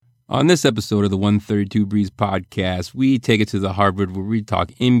On this episode of the 132 Breeze podcast, we take it to the Harvard where we talk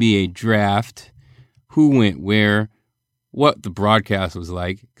NBA draft, who went where, what the broadcast was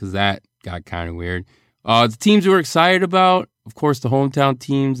like, because that got kind of weird. The teams we were excited about, of course, the hometown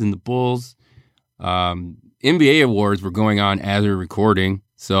teams and the Bulls. NBA awards were going on as we're recording,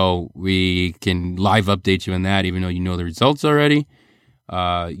 so we can live update you on that, even though you know the results already.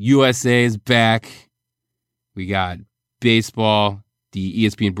 USA is back. We got baseball, the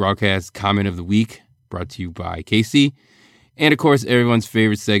ESPN broadcast comment of the week, brought to you by Casey. And, of course, everyone's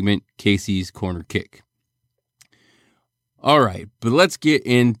favorite segment, Casey's Corner Kick. All right, but let's get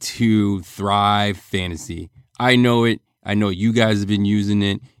into Thrive Fantasy. I know it. I know you guys have been using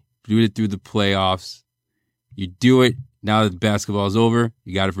it. Do it through the playoffs. You do it now that basketball is over.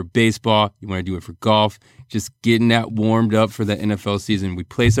 You got it for baseball. You want to do it for golf. Just getting that warmed up for the NFL season. We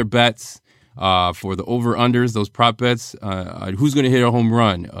place our bets for the over-unders, those prop bets. Who's going to hit a home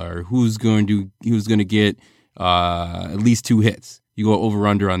run or who's going to get at least 2 hits. You go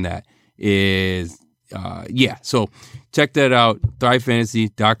over-under on that. So check that out,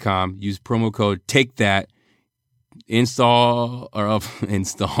 thrivefantasy.com. Use promo code TAKETHAT. Install.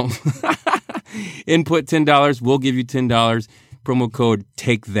 Input $10. We'll give you $10. Promo code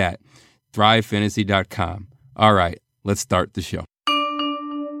TAKETHAT. thrivefantasy.com. All right, let's start the show.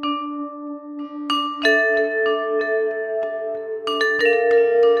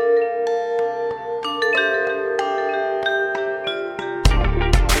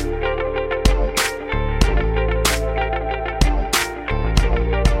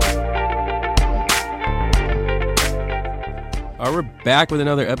 We're back with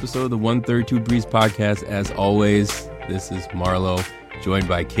another episode of the 132 Breeze podcast. As always, this is Marlo, joined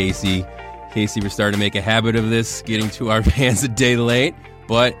by Casey. Casey, we're starting to make a habit of this, getting to our fans a day late,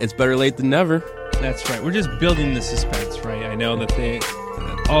 but it's better late than never. That's right. We're just building the suspense, right? I know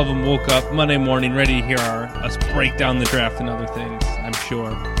that all of them woke up Monday morning ready to hear us break down the draft and other things, I'm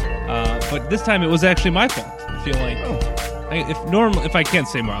sure. But this time it was actually my fault. I feel like if I can't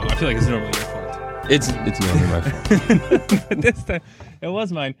say Marlo, I feel like it's normally your fault. It's normally my fault. But this time, it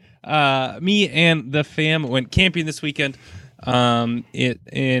was mine. Me and the fam went camping this weekend in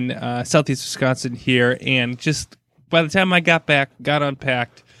southeast Wisconsin here, and just by the time I got back, got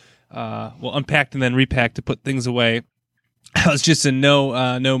unpacked, unpacked and then repacked to put things away, I was just in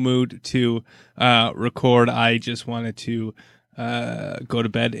no mood to record. I just wanted to go to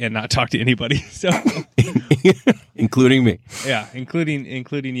bed and not talk to anybody. So, including me. Yeah, including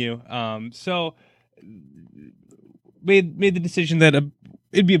you. So made the decision that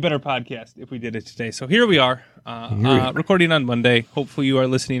it'd be a better podcast if we did it today. So here we are, recording on Monday. Hopefully you are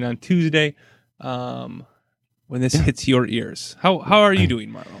listening on Tuesday when this hits your ears. How are you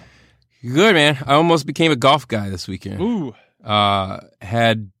doing, Marlo? Good, man. I almost became a golf guy this weekend. Ooh.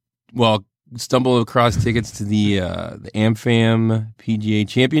 Stumbled across tickets to the AmFam PGA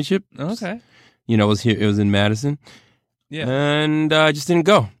Championship. Okay. It was here. It was in Madison. Yeah. And I just didn't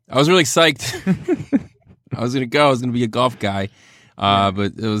go. I was really psyched. I was going to go. I was going to be a golf guy.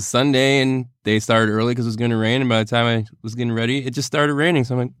 But it was Sunday, and they started early because it was going to rain. And by the time I was getting ready, it just started raining.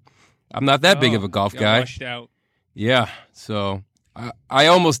 So I'm like, I'm not that big of a golf guy. Washed out. Yeah. So I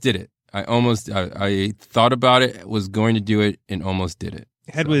almost did it. I thought about it, was going to do it, and almost did it.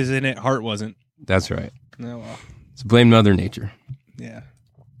 Head was in it, heart wasn't. That's right. Oh, well. So blame Mother Nature. Yeah.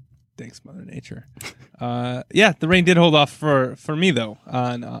 Thanks, Mother Nature. The rain did hold off for me, though,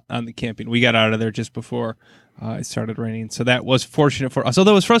 on the camping. We got out of there just before it started raining, so that was fortunate for us.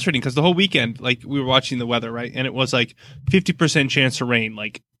 Although it was frustrating because the whole weekend, like, we were watching the weather, right? And it was like 50% chance of rain,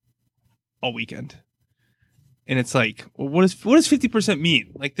 like, all weekend. And it's like, well, what does 50%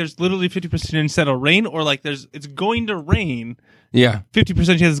 mean? Like, there's literally 50% instead of rain, or like it's going to rain. Yeah. 50%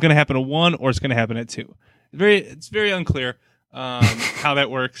 chance it's going to happen at 1 or it's going to happen at 2. It's very unclear how that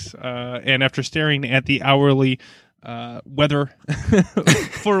works. And after staring at the hourly weather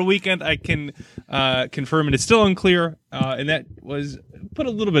for a weekend, I can confirm it is still unclear. And that was put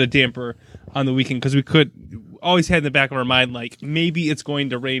a little bit of damper on the weekend because we could always had in the back of our mind, like, maybe it's going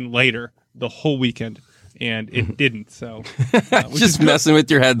to rain later the whole weekend. And it didn't, so just messing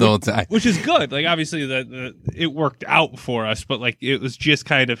with your head the whole time, which is good. Like, obviously, it worked out for us, but like, it was just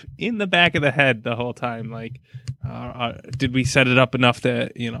kind of in the back of the head the whole time. Like, did we set it up enough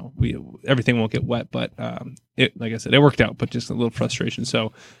that everything won't get wet? But like I said, it worked out, but just a little frustration.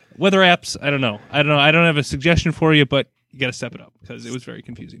 So, weather apps, I don't know. I don't have a suggestion for you, but you got to step it up because it was very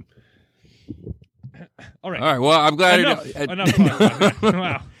confusing. All right. Well, I'm glad. Enough.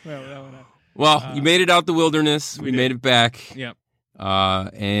 Wow. Well, you made it out the wilderness. We made it back. Yep.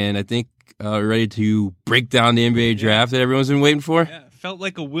 And I think ready to break down the NBA draft that everyone's been waiting for. Yeah. felt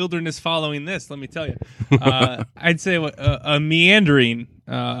like a wilderness following this. Let me tell you, I'd say a meandering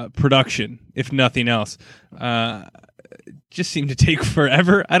production, if nothing else. Just seemed to take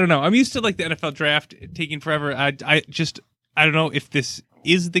forever. I don't know. I'm used to like the NFL draft taking forever. I don't know if this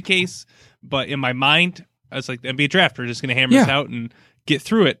is the case, but in my mind, I was like, the NBA draft, we're just going to hammer this out and get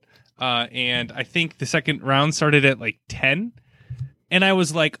through it. And I think the second round started at like 10. And I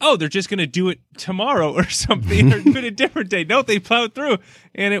was like, oh, they're just going to do it tomorrow or something, or do it a different day. No, they plowed through.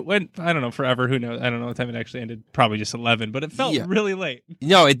 And it went, I don't know, forever. Who knows? I don't know what time it actually ended. Probably just 11, but it felt really late.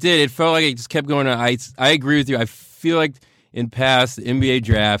 No, it did. It felt like it just kept going on. I agree with you. I feel like in past, the NBA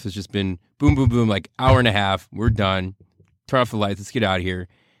draft has just been boom, boom, boom, like hour and a half. We're done. Turn off the lights. Let's get out of here.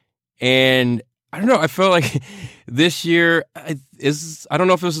 And I don't know. I felt like this year, I don't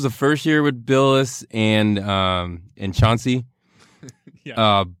know if this was the first year with Billis and Chauncey.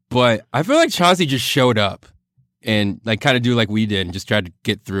 But I feel like Chauncey just showed up and like kind of do like we did and just tried to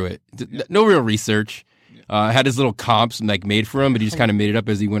get through it. No real research. Had his little comps and like made for him, but he just kind of made it up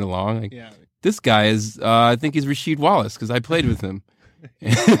as he went along. Like, this guy is, I think he's Rasheed Wallace because I played with him,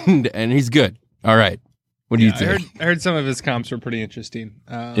 and he's good. All right, what do you think? I heard some of his comps were pretty interesting.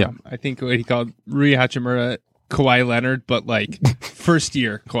 I think what he called Rui Hachimura Kawhi Leonard, but like first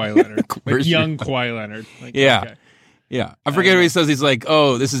year Kawhi Leonard, like young Kawhi Leonard. Like, okay. Yeah, I forget what he says. He's like,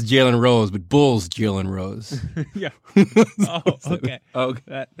 "Oh, this is Jalen Rose, but Bulls Jalen Rose." Okay.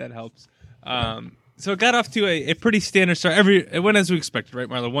 That helps. So it got off to a pretty standard start. It went as we expected, right,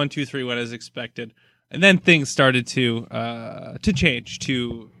 Marla? 1, 2, 3 went as expected, and then things started to change.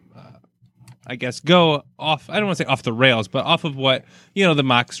 I guess go off. I don't want to say off the rails, but off of what the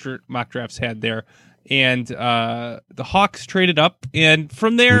mock drafts had there. And the Hawks traded up, and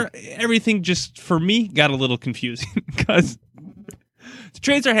from there, everything just, for me, got a little confusing because the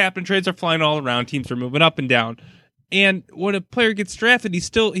trades are happening, trades are flying all around, teams are moving up and down, and when a player gets drafted,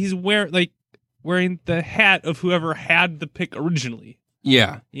 he's wearing the hat of whoever had the pick originally.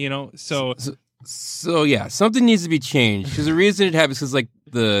 Yeah, So yeah, something needs to be changed because the reason it happens is like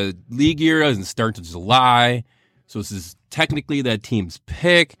the league year doesn't start until July, so this is technically that team's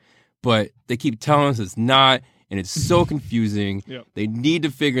pick. But they keep telling us it's not, and it's so confusing. They need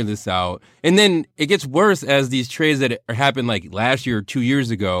to figure this out. And then it gets worse as these trades that happened like last year or 2 years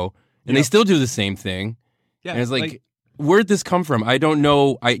ago, and they still do the same thing. Yeah, and it's like where'd this come from? I don't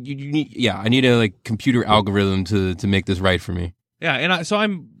know. I need a like computer algorithm to make this right for me. Yeah, and so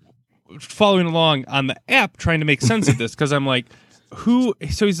I'm following along on the app trying to make sense of this because I'm like, so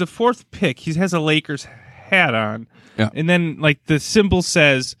he's the fourth pick. He has a Lakers hat on, and then like the symbol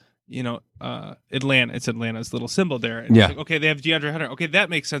says, Atlanta. It's Atlanta's little symbol there. And it's like, okay, they have DeAndre Hunter. Okay, that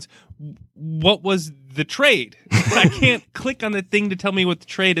makes sense. What was the trade? I can't click on the thing to tell me what the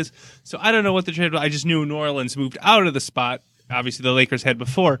trade is. So I don't know what the trade was. I just knew New Orleans moved out of the spot. Obviously, the Lakers had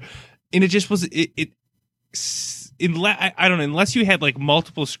before. And it just was, I don't know, unless you had like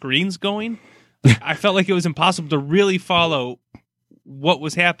multiple screens going, I felt like it was impossible to really follow what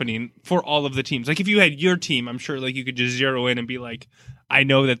was happening for all of the teams. Like if you had your team, I'm sure like you could just zero in and be like, I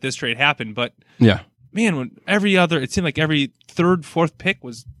know that this trade happened, but man, when it seemed like every third, fourth pick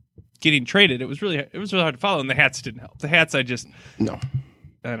was getting traded, it was really hard to follow, and the hats didn't help. The hats, I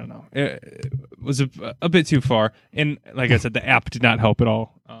don't know. It was a bit too far, and like I said, the app did not help at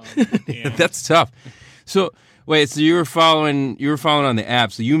all. That's tough. So wait, so you were following on the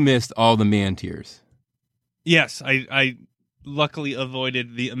app, so you missed all the man tiers. Yes, I luckily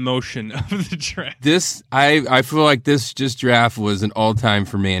avoided the emotion of the draft. I feel like this draft was an all-time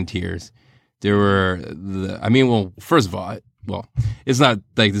for man tiers. There were, first of all, it's not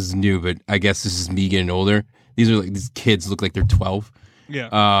like this is new, but I guess this is me getting older. These kids look like they're 12.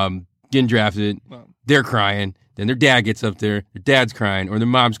 Yeah. Getting drafted, they're crying. Then their dad gets up there, their dad's crying, or their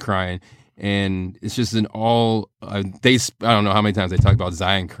mom's crying, and it's just an all. I don't know how many times they talk about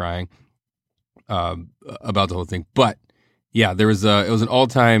Zion crying about the whole thing, but. Yeah, it was an all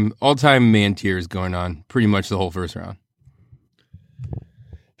time man tears going on pretty much the whole first round.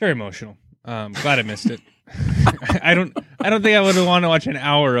 Very emotional. Glad I missed it. I don't think I would want to watch an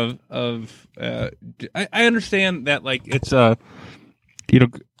hour of. I understand that like it's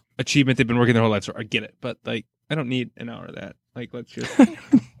achievement they've been working their whole life, so I get it. But like I don't need an hour of that. Like let's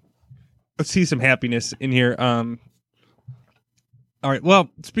see some happiness in here. All right. Well,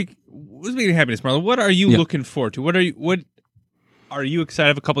 speaking of happiness, Marlon, what are you looking forward to? What are you excited? I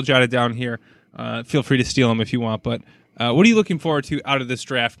have a couple jotted down here. Feel free to steal them if you want. But what are you looking forward to out of this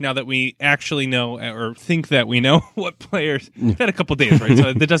draft now that we actually know or think that we know what players? We've had a couple days, right?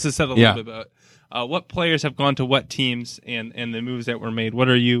 So that does set a little bit about what players have gone to what teams and the moves that were made. What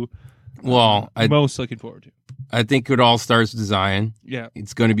are you Well, most looking forward to. I think it all starts with Zion. Yeah.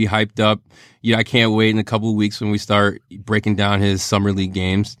 It's going to be hyped up. Yeah, I can't wait in a couple of weeks when we start breaking down his summer league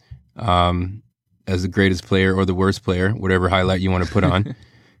games as the greatest player or the worst player, whatever highlight you want to put on.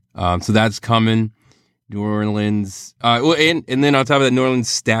 So that's coming. New Orleans, and then on top of that, New Orleans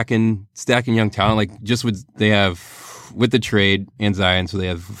stacking young talent. Like just they have with the trade and Zion, so they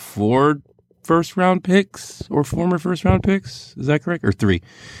have 4 first-round picks or former first-round picks. Is that correct? Or 3?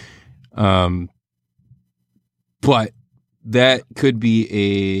 But that could be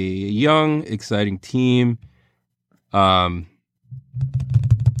a young, exciting team. Yeah.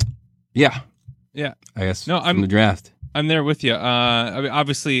 Yeah. I guess No, from the draft. I'm there with you. I mean,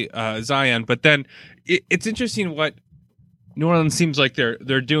 obviously Zion, but then it's interesting what New Orleans seems like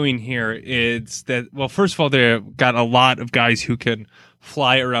they're doing here. It's that, well, first of all, they've got a lot of guys who can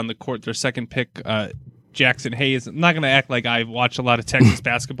fly around the court. Their second pick, Jackson Hayes. I'm not going to act like I watch a lot of Texas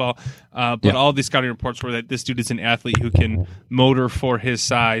basketball, but all the scouting reports were that this dude is an athlete who can motor for his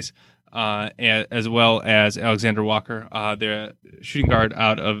size, as well as Alexander Walker, the shooting guard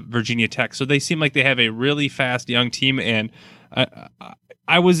out of Virginia Tech. So they seem like they have a really fast young team, and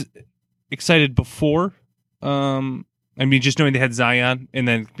I was excited before. I mean, just knowing they had Zion and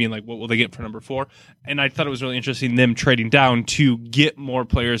then being like, what will they get for number 4? And I thought it was really interesting them trading down to get more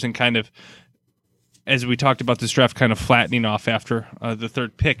players and kind of, as we talked about this draft, kind of flattening off after the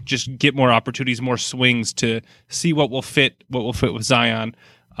 3rd pick, just get more opportunities, more swings to see what will fit with Zion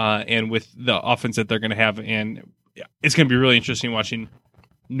and with the offense that they're going to have. And it's going to be really interesting watching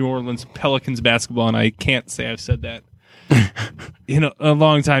New Orleans Pelicans basketball. And I can't say I've said that in a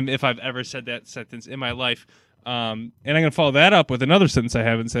long time, if I've ever said that sentence in my life. And I'm going to follow that up with another sentence I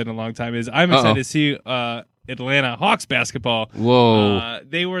haven't said in a long time is I'm excited to see Atlanta Hawks basketball. Whoa.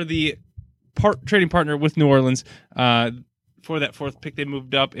 They were the trading partner with New Orleans. For that 4th pick, they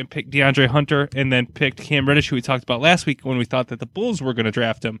moved up and picked DeAndre Hunter and then picked Cam Reddish, who we talked about last week when we thought that the Bulls were going to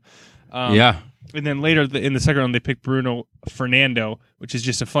draft him. Yeah. And then later in the second round, they picked Bruno Fernando, which is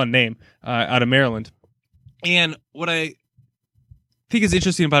just a fun name, out of Maryland. And what I think is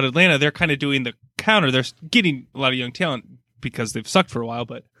interesting about Atlanta, they're kind of doing the counter. They're getting a lot of young talent because they've sucked for a while,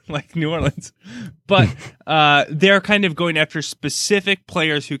 but like New Orleans. But they're kind of going after specific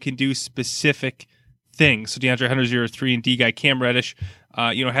players who can do specific things. So DeAndre Hunter's your 3-and-D guy. Cam Reddish,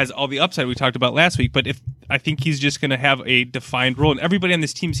 has all the upside we talked about last week. But I think he's just going to have a defined role, and everybody on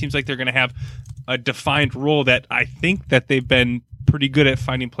this team seems like they're going to have a defined role that I think that they've been pretty good at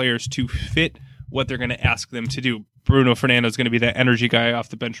finding players to fit what they're going to ask them to do. Bruno Fernando is going to be that energy guy off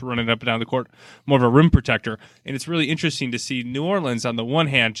the bench running up and down the court, more of a rim protector. And it's really interesting to see New Orleans on the one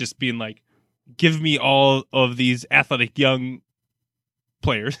hand just being like, give me all of these athletic young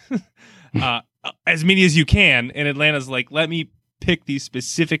players, as many as you can. And Atlanta's like, let me pick these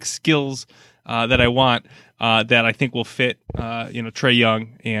specific skills that I want that I think will fit, Trae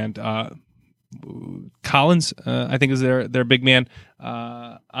Young and Collins, I think is their big man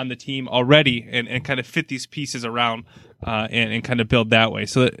on the team already, and kind of fit these pieces around and kind of build that way.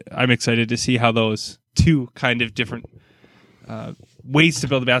 So I'm excited to see how those two kind of different ways to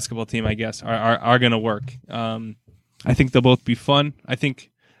build a basketball team, I guess, are going to work. I think they'll both be fun. I think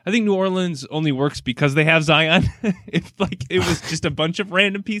New Orleans only works because they have Zion. If it was just a bunch of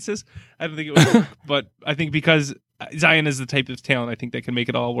random pieces, I don't think it would work. But I think because Zion is the type of talent, I think that can make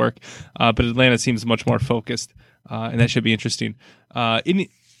it all work. But Atlanta seems much more focused, and that should be interesting.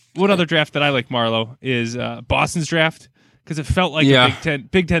 One other draft that I like, Marlo, is Boston's draft, because it felt like a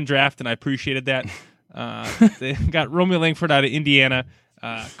Big Ten draft, and I appreciated that. They got Romeo Langford out of Indiana,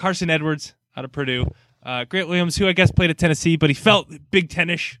 Carson Edwards out of Purdue, Grant Williams, who I guess played at Tennessee, but he felt Big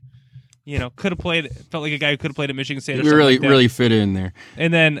Ten-ish. Could have played. Felt like a guy who could have played at Michigan State. Really fit in there.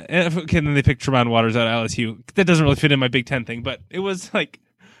 And then they picked Tremont Waters out of LSU. That doesn't really fit in my Big Ten thing, but it was like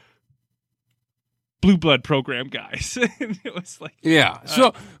blue blood program guys. It was like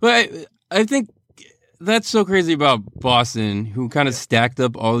So I think that's so crazy about Boston, who kind of stacked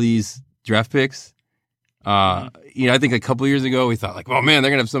up all these draft picks. I think a couple of years ago we thought oh man,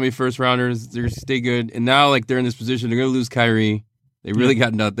 they're gonna have so many first rounders. They're gonna stay good, and now they're in this position. They're gonna lose Kyrie. They really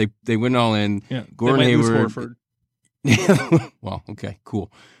got nuts. They went all in. Yeah, Gordon Hayward. Well, okay,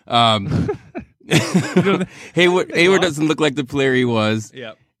 cool. Hayward doesn't look like the player he was.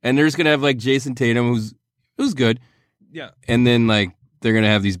 Yeah, and they're just gonna have Jason Tatum, who's good. Yeah, and then they're gonna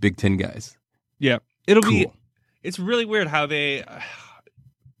have these Big Ten guys. Yeah, it'll be. It's really weird how they.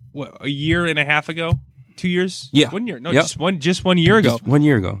 A year and a half ago. 2 years? Yeah. 1 year. No, just 1 year ago. Just 1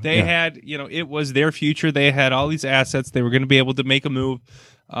 year ago. They had, it was their future. They had all these assets. They were going to be able to make a move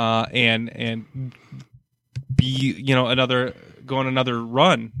and be, go go on another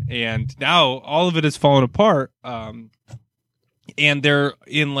run, and now all of it has fallen apart. And they're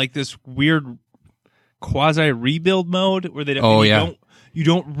in like this weird quasi rebuild mode where they don't, you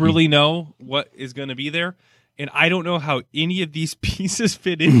don't really know what is going to be there, and I don't know how any of these pieces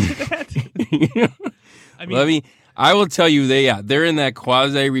fit into that. I mean, I will tell you, they're in that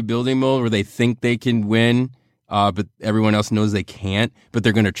quasi rebuilding mode where they think they can win, but everyone else knows they can't, but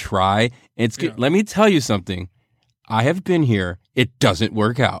they're going to try. It's good. Let me tell you something. I have been here. It doesn't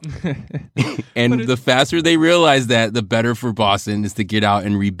work out. And the faster they realize that, the better for Boston is to get out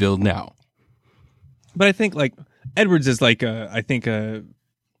and rebuild now. But I think like Edwards is like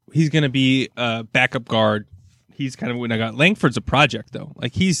he's going to be a backup guard. He's kind of when I got Langford's a project though.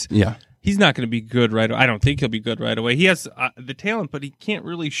 Like he's not going to be good right away. I don't think he'll be good right away. He has the talent, but he can't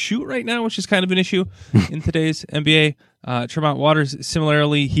really shoot right now, which is kind of an issue in today's NBA. Tremont Waters,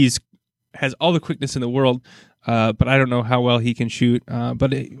 similarly, has all the quickness in the world, but I don't know how well he can shoot.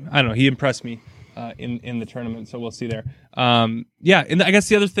 But I don't know. He impressed me in the tournament, so we'll see there. And I guess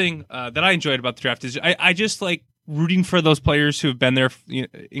the other thing that I enjoyed about the draft is I just like rooting for those players who have been there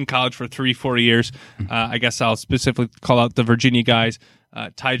in college for 3-4 years. I guess I'll specifically call out the Virginia guys.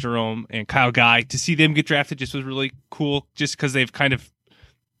 Ty Jerome and Kyle Guy, to see them get drafted just was really cool, just because they've kind of,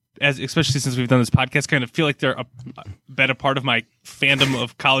 especially since we've done this podcast, kind of feel like they're been a part of my fandom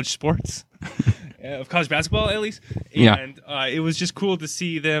of college sports, of college basketball at least. And it was just cool to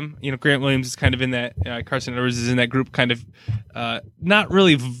see them. Grant Williams is kind of in that, Carson Edwards is in that group, kind of not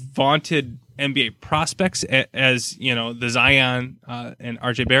really vaunted NBA prospects as the Zion and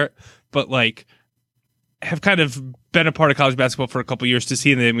RJ Barrett, but like have kind of been a part of college basketball for a couple years. To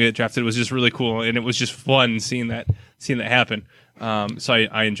see them get drafted was just really cool, and it was just fun seeing that happen. So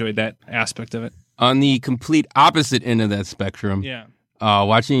I enjoyed that aspect of it. On the complete opposite end of that spectrum,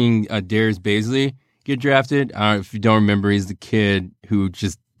 watching Darius Baisley get drafted. If you don't remember, he's the kid who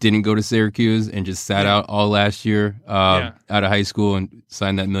just didn't go to Syracuse and just sat out all last year out of high school and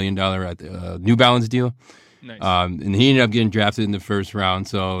signed that $1 million at the New Balance deal. Nice. And he ended up getting drafted in the first round,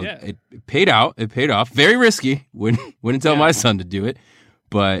 so it paid out. It paid off. Very risky. Wouldn't tell my son to do it,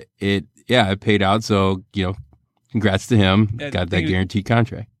 but it paid out. So congrats to him. Got that guaranteed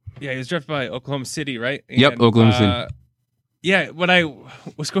contract. Yeah, he was drafted by Oklahoma City, right? Yep, Oklahoma City. Yeah, when I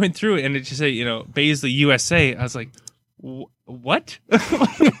was going through it and it just said Baisley USA, I was like, what?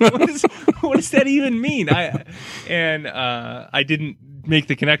 What does that even mean? I didn't make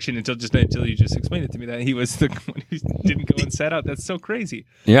the connection until you just explained it to me that he was the one who didn't go and set out. That's so crazy.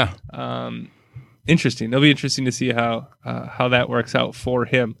 Yeah. Interesting. It'll be interesting to see how that works out for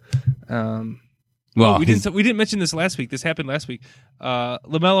him. We didn't mention this last week. This happened last week.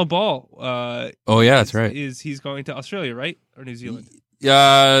 LaMelo Ball. That's right. He's going to Australia, right, or New Zealand?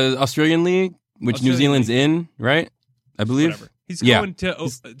 Australian League, which New Zealand's in, right? I believe. Whatever. He's going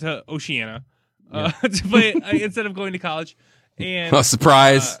to Oceania to play instead of going to college. And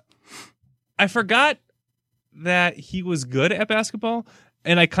surprise! I forgot that he was good at basketball,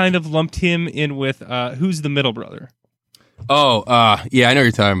 and I kind of lumped him in with who's the middle brother. I know what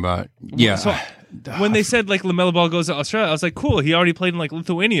you're talking about. Yeah. So when they said like LaMelo Ball goes to Australia, I was like, cool. He already played in like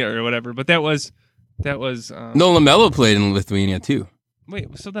Lithuania or whatever. But that was. No, LaMelo played in Lithuania too.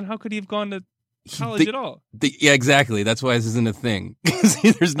 Wait, so then how could he have gone to college at all? Exactly. That's why this isn't a thing.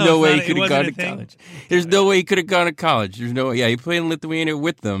 There's no way he could have gone to college. There's no way he could have gone to college. There's no way. Yeah, he played in Lithuania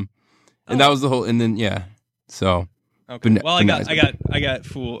with them, and that was the whole. And then so. Okay. Well, I got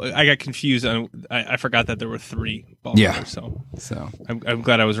fooled. I got confused. I forgot that there were 3 ball players. So I'm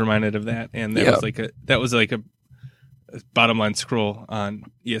glad I was reminded of that. And that was like a bottom line scroll on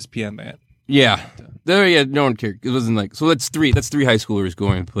ESPN. That. Yeah. No one cared. It wasn't like so. That's 3 high schoolers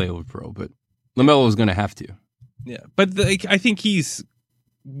going to play over pro, but LaMelo was going to have to. Yeah, but I think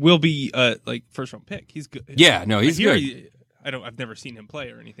will be like first round pick. He's good. Yeah, no, he's good. I've never seen him play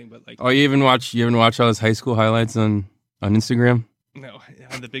or anything, but like. Oh, you even watch all his high school highlights on Instagram? No,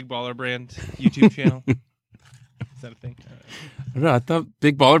 on the Big Baller Brand YouTube channel. Is that a thing? I don't know. I thought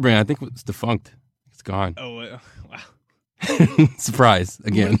Big Baller Brand. I think it was defunct. It's gone. Oh wow. Surprise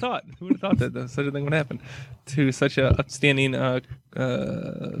again. Who would have thought that such a thing would happen to such a upstanding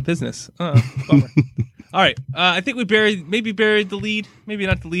business? Bummer. All right. I think we buried the lead. Maybe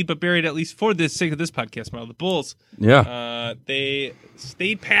not the lead, but buried at least for the sake of this podcast, Mel. The Bulls. Yeah. They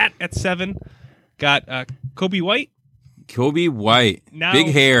stayed pat at 7. Got Kobe White. Kobe White. Now, big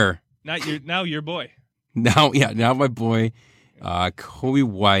hair. Now your boy. Now my boy, Kobe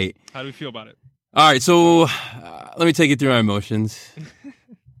White. How do we feel about it? All right, so let me take you through my emotions.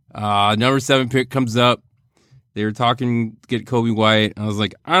 Number 7 pick comes up. They were talking get Kobe White. I was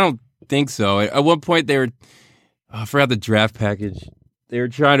like, I don't think so. At one point, they were I forgot the draft package. They were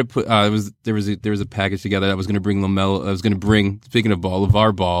trying to put there was a package together that was going to bring LaMelo. I was going to bring, speaking of ball,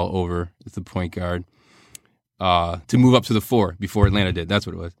 LeVar Ball over as the point guard to move up to the 4 before Atlanta did. That's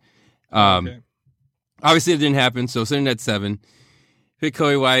what it was. Okay. Obviously, it didn't happen. So sitting at 7, pick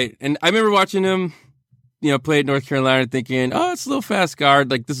Kobe White, and I remember watching him, play at North Carolina, thinking, "Oh, it's a little fast guard.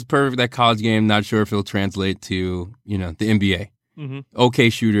 Like this is perfect. That college game. Not sure if it'll translate to the NBA. Mm-hmm. Okay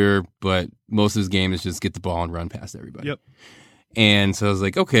shooter, but most of his game is just get the ball and run past everybody." Yep. And so I was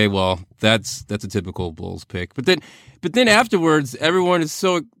like, okay, well, that's a typical Bulls pick. But then afterwards, everyone is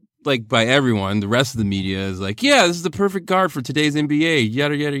so, like, by everyone, the rest of the media is like, yeah, this is the perfect guard for today's NBA,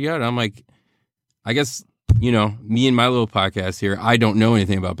 yada, yada, yada. I'm like, I guess, me and my little podcast here, I don't know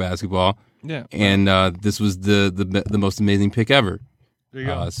anything about basketball. Yeah. And this was the most amazing pick ever. There you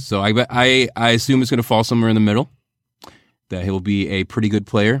go. So I assume it's going to fall somewhere in the middle, that he'll be a pretty good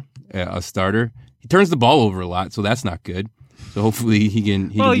player, a starter. He turns the ball over a lot, so that's not good. So hopefully he can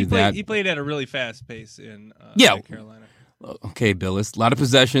do that. He played at a really fast pace in Yeah. Carolina. Okay, Billis. A lot of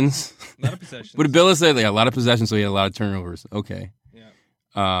possessions. A lot of possessions. What did Billis say? Yeah, a lot of possessions, so he had a lot of turnovers. Okay.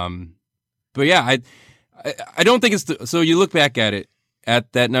 Yeah. But yeah, I don't think it's so you look back at it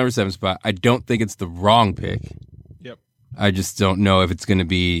at that number 7 spot. I don't think it's the wrong pick. Yep. I just don't know if he's going to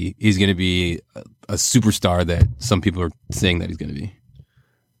be a superstar that some people are saying that he's going to be.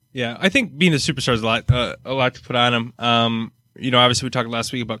 Yeah, I think being a superstar is a lot to put on him. Obviously we talked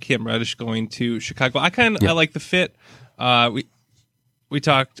last week about Cam Reddish going to Chicago. I like the fit. We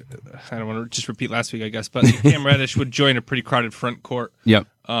talked. I don't want to just repeat last week, I guess, but Cam Reddish would join a pretty crowded front court. Yep.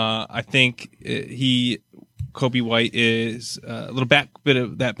 I think Kobe White is a little bit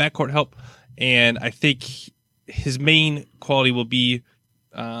of that backcourt help, and I think his main quality will be,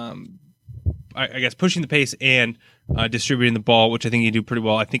 I guess, pushing the pace and distributing the ball, which I think he do pretty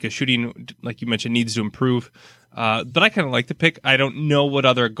well. I think his shooting, like you mentioned, needs to improve. But I kind of like the pick. I don't know what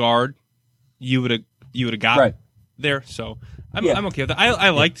other guard you would have got there, so I'm okay with that. I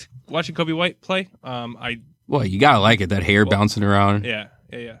liked watching Kobe White play. Well, you gotta like it. That hair bouncing around. Yeah.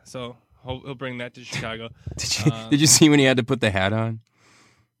 So he'll bring that to Chicago. Did you see when he had to put the hat on?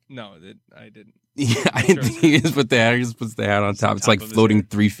 No, I didn't. Yeah, I didn't think he just put the hat. He just puts the hat on top. It's like floating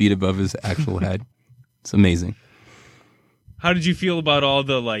 3 feet above his actual head. It's amazing. How did you feel about all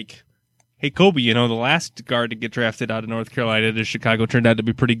the hey Kobe, the last guard to get drafted out of North Carolina to Chicago turned out to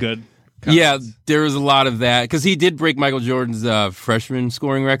be pretty good? Yeah, there was a lot of that because he did break Michael Jordan's freshman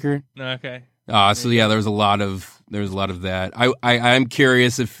scoring record. Okay. So yeah, there was a lot of that. I'm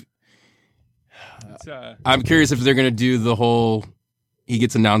curious if they're gonna do the whole. He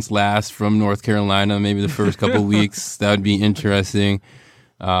gets announced last from North Carolina, maybe the first couple weeks. That would be interesting.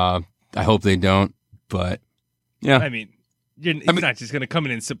 I hope they don't, but yeah. I mean, you're not just going to come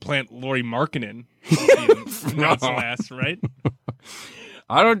in and supplant Lauri Markkanen. Announced last, right?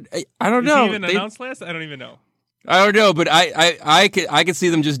 I don't Is know. He even announced last? I don't even know. I don't know, but I could see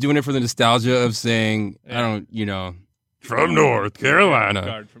them just doing it for the nostalgia of saying, from North Carolina.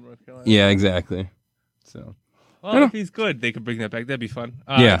 Guard from North Carolina. Yeah, exactly. So. Well, if he's good, they could bring that back. That'd be fun.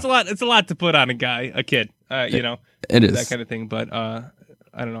 Yeah. It's a lot to put on a kid. It is that kind of thing. But I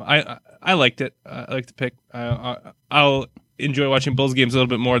don't know. I liked it. I liked the pick. I'll enjoy watching Bulls games a little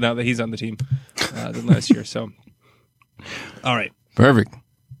bit more now that he's on the team than last year. So, all right, perfect.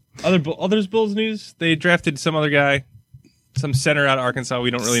 Others Bulls news. They drafted some other guy, some center out of Arkansas. We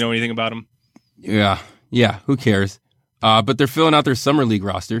don't really know anything about him. Yeah. Who cares? But they're filling out their summer league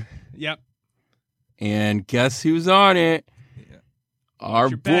roster. Yep. And guess who's on it? Yeah.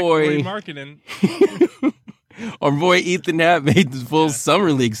 Our boy, our boy Ethan Happ made the full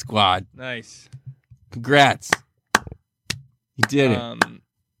summer league squad. Nice, congrats! He did it.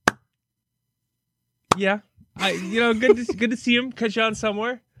 Yeah, good to see him catch on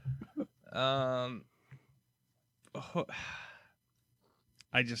somewhere. It's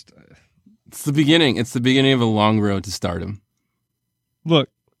the beginning. It's the beginning of a long road to stardom. Look.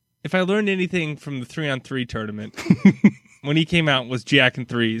 If I learned anything from the 3-on-3 tournament, when he came out was jacking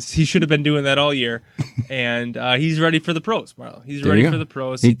threes. He should have been doing that all year, and he's ready for the pros, Marlo. He's ready for the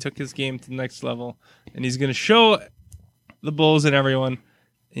pros. He took his game to the next level, and he's going to show the Bulls and everyone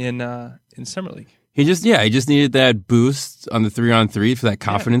in summer league. He just needed that boost on the 3-on-3 for that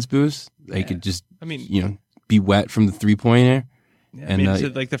confidence boost. He could just, be wet from the 3-pointer. Yeah, and to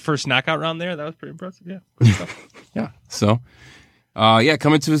the first knockout round there, that was pretty impressive. Yeah, good stuff. Yeah. So.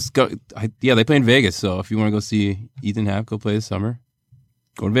 Coming to us. They play in Vegas. So if you want to go see Ethan Happ go play this summer,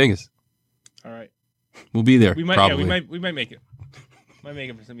 go to Vegas. All right, we'll be there. We might. Probably. Yeah, we might make it. Might make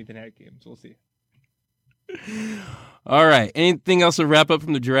it for some Ethan Happ games. We'll see. All right. Anything else to wrap up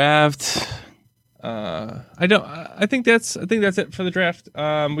from the draft? I think that's it for the draft.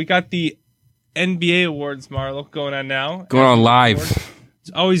 We got the NBA awards, Marlo, going on now. Going on live.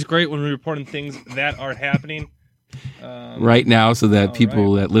 It's always great when we report on things that are happening right now, so that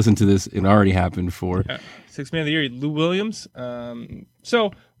people that listen to this, it already happened for. Sixth man of the year, Lou Williams.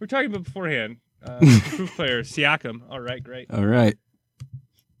 So we're talking about beforehand. Improved player, Siakam. All right, great. All right.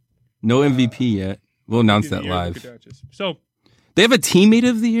 No MVP yet. We'll announce that live. So they have a teammate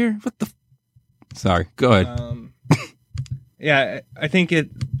of the year? What the? Sorry, go ahead. Yeah, I think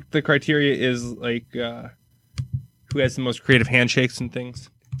the criteria is like who has the most creative handshakes and things.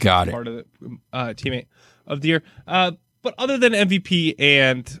 Got it. Part of the teammate of the year. But other than MVP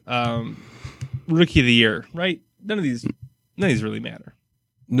and rookie of the year, right? None of these really matter.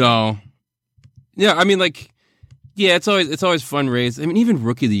 No. Yeah, I mean, like, yeah, it's always fun race. I mean, even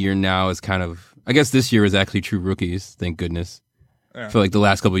rookie of the year now is kind of. I guess this year is actually true rookies. Thank goodness. Yeah. I feel like the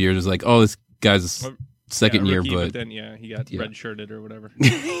last couple of years was like, oh, this guy's second year, rookie, but then he got red-shirted or whatever.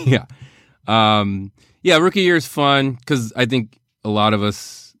 Yeah. Yeah, rookie year is fun because I think a lot of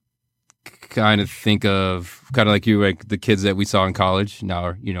us kind of think of like you, like the kids that we saw in college now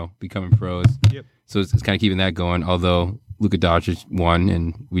are, becoming pros. Yep. So it's kind of keeping that going, although Luka Doncic won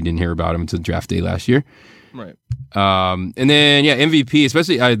and we didn't hear about him until draft day last year. Right. And then, yeah, MVP,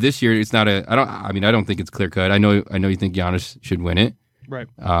 especially this year, it's not I don't think it's clear cut. I know you think Giannis should win it. Right.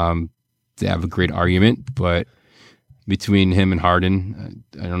 They have a great argument, but between him and Harden,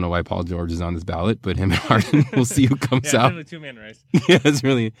 I don't know why Paul George is on this ballot, but him and Harden, we'll see who comes out. It's really a 2-man race. Yeah, it's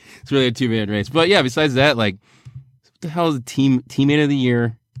really a 2-man race. But yeah, besides that, like, what the hell is a teammate of the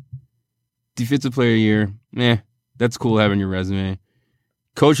year, defensive player of the year? That's cool having your resume.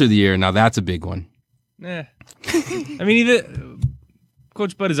 Coach of the year, now that's a big one. I mean,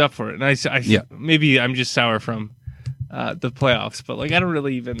 Coach Bud is up for it, and maybe I'm just sour from the playoffs, but like I don't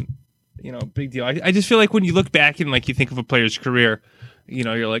really even, big deal. I just feel like when you look back and like you think of a player's career,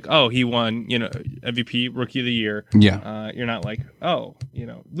 you're like, oh, he won, MVP, Rookie of the Year. Yeah. You're not like, oh,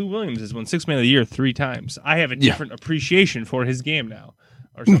 Lou Williams has won Sixth Man of the Year 3 times. I have a different appreciation for his game now,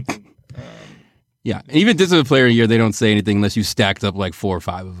 or something. Yeah, and even this is a player of the year, they don't say anything unless you stacked up like 4 or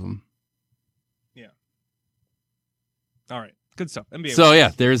 5 of them. Yeah. All right. Good stuff. NBA so awards.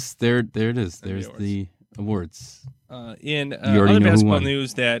 Yeah, there it is. There's the awards. In other basketball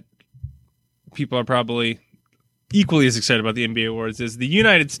news that people are probably equally as excited about the NBA awards is the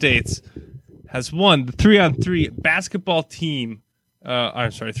United States has won the 3-on-3 basketball team.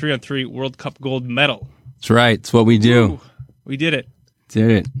 3-on-3 World Cup gold medal. That's right. It's what we do. Ooh, we did it.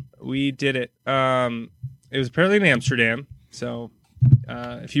 We did it. It was apparently in Amsterdam. So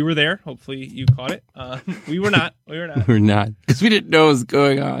if you were there, hopefully you caught it. We were not. We're not. Because we didn't know what was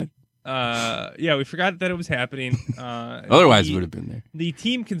going on. We forgot that it was happening. Otherwise, we would have been there. The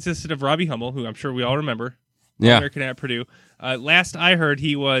team consisted of Robbie Hummel, who I'm sure we all remember. Yeah. American at Purdue. Last I heard,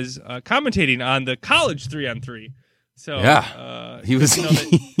 he was commentating on the college 3-on-3. So he was.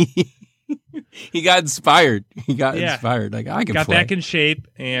 He got inspired. Like, I can got play. back in shape,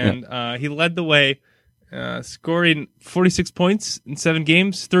 and he led the way, scoring 46 points in 7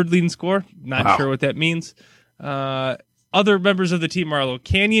 games, 3rd leading score. Not sure what that means. Other members of the team, Marlo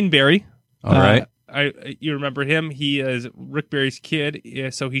Canyon Barry. All right. You remember him? He is Rick Barry's kid,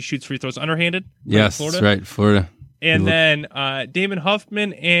 so he shoots free throws underhanded. Yes, Florida. that's right, Florida. And then Damon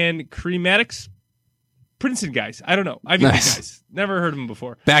Huffman and Kareem Maddox, Princeton guys. I don't know. Ivy League guys. Never heard of them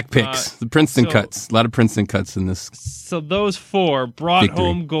before. Back picks. The Princeton cuts. A lot of Princeton cuts in this. So those 4 brought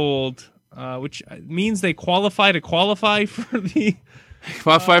home gold, which means they qualify for the...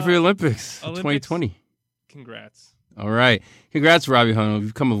 Qualify for the Olympics 2020. Congrats. All right. Congrats, Robbie Hummel.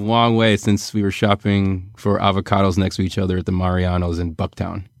 We've come a long way since we were shopping for avocados next to each other at the Mariano's in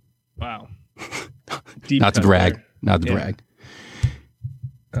Bucktown. Wow. Not to brag. Not to brag.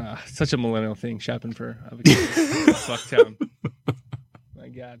 Such a millennial thing, shopping for avocados. Bucktown. My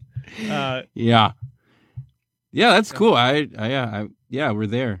God. Yeah, that's cool. We're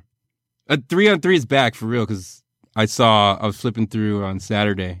there. 3-on-3 is back for real because I was flipping through on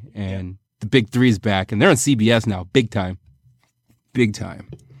Saturday and the Big 3 is back and they're on CBS now, big time. Big 3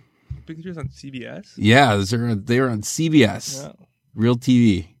 is on CBS? Yeah, they're on CBS, real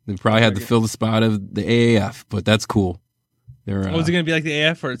TV. They probably had to fill the spot of the AAF, but that's cool. Is it going to be like the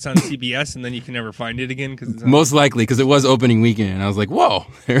AF where it's on CBS and then you can never find it again? Most likely, because it was opening weekend. And I was like, whoa,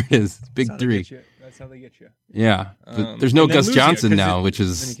 there it is. Big 3. That's how they get you. Yeah. But there's no Gus Johnson now, which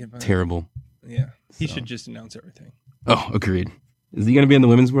is terrible. Yeah. He should just announce everything. Oh, agreed. Is he going to be in the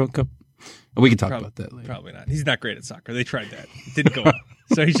Women's World Cup? We can talk about that later. Probably not. He's not great at soccer. They tried that. It didn't go well.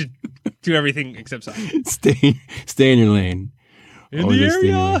 So he should do everything except soccer. Stay in your lane. in the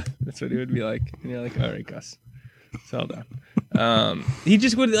area. That's what he would be like. And you're like, all right, Gus, settle down. He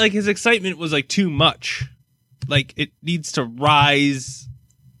just would like his excitement was like too much. Like it needs to rise.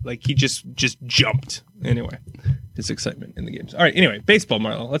 Like he just jumped. Anyway, his excitement in the games. All right. Anyway, baseball,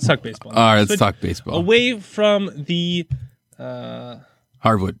 Marlo. Let's talk baseball. All right, let's talk baseball. Away from the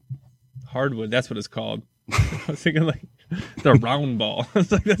hardwood. That's what it's called. I was thinking like the round ball.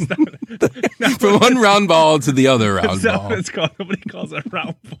 It's like that's not from one round ball to the other round that's not ball. what it's called. Nobody calls it a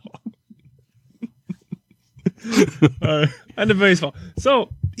round ball. And the baseball. So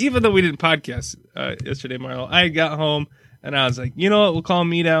even though we didn't podcast yesterday, Marlo, I got home and I was like, you know what? We'll calm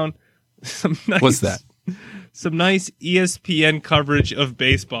me down. What's that? Some nice ESPN coverage of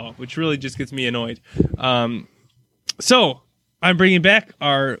baseball, which really just gets me annoyed. So I'm bringing back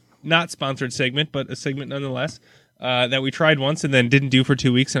our not sponsored segment, but a segment nonetheless that we tried once and then didn't do for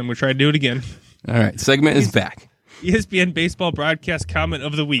 2 weeks, and we're trying to do it again. All right, segment is back. ESPN Baseball Broadcast Comment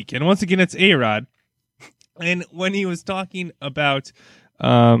of the Week. And once again, it's A-Rod. And when he was talking about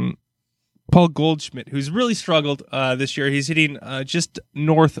Paul Goldschmidt, who's really struggled this year, he's hitting just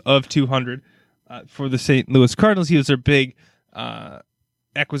north of 200 for the St. Louis Cardinals. He was their big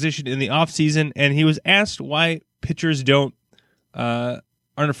acquisition in the offseason, and he was asked why pitchers aren't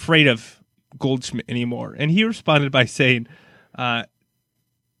afraid of Goldschmidt anymore. And he responded by saying,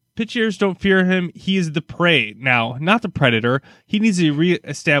 pitchers don't fear him. He is the prey now, not the predator. He needs to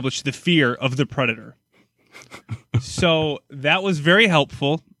reestablish the fear of the predator. So that was very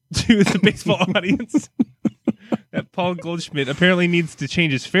helpful to the baseball audience. That Paul Goldschmidt apparently needs to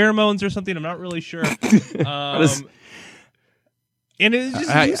change his pheromones or something. I'm not really sure. And it's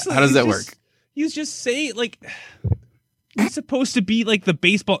just how does that work? He's just saying, like, he's supposed to be like the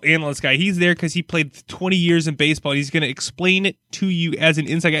baseball analyst guy. He's there because he played 20 years in baseball. And he's going to explain it to you as an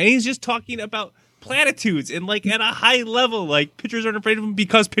inside guy. And he's just talking about platitudes and like at a high level, like pitchers aren't afraid of him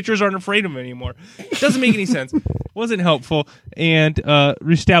because pitchers aren't afraid of him anymore. It doesn't make any sense. Wasn't helpful. And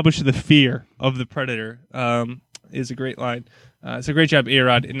reestablish the fear of the predator is a great line. It's a great job,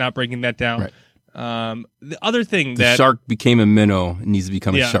 A-Rod, in not breaking that down. Right. The other thing the shark became a minnow and needs to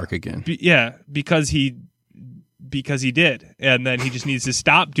become a shark again. Because he did. And then he just needs to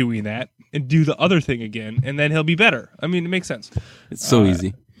stop doing that and do the other thing again, and then he'll be better. I mean, it makes sense. It's so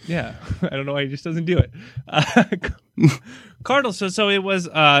easy. Yeah. I don't know why he just doesn't do it. Cardinals. So it was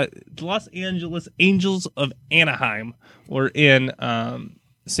Los Angeles Angels of Anaheim were in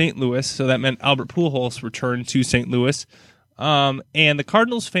St. Louis. So that meant Albert Pujols returned to St. Louis. And the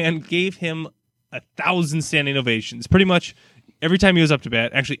Cardinals fan gave him 1,000 standing ovations. Pretty much every time he was up to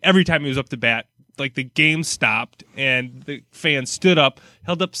bat. Actually, every time he was up to bat, like the game stopped and the fans stood up,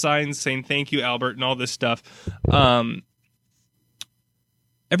 held up signs saying "Thank you, Albert" and all this stuff.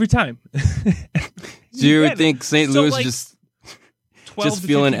 Every time. Do you think St. Louis like just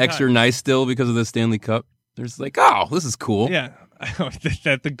feeling extra nice still because of the Stanley Cup? There's like, oh, this is cool. Yeah,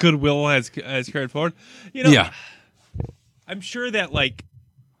 that the goodwill has carried forward. You know, yeah. I'm sure that like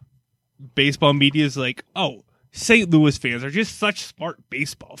baseball media is like, oh, St. Louis fans are just such smart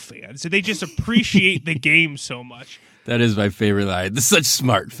baseball fans. They just appreciate the game so much. That is my favorite line. They're such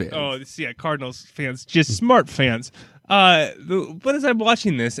smart fans. Oh, yeah, Cardinals fans, just smart fans. But as I'm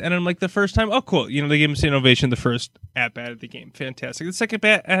watching this, and I'm like, the first time, oh, cool. You know, they gave him an ovation the first at-bat of the game. Fantastic. The second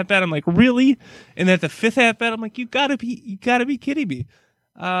at-bat, I'm like, really? And at the fifth at-bat, I'm like, you gotta be kidding me.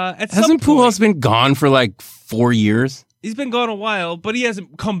 Hasn't Pujols been gone for like 4 years? He's been gone a while, but he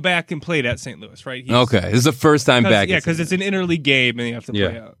hasn't come back and played at St. Louis, right? Okay, this is the first time back. Yeah, because it's an interleague game and you have to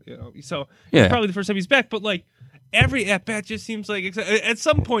play out. You know, so it's probably the first time he's back. But like every at bat just seems like at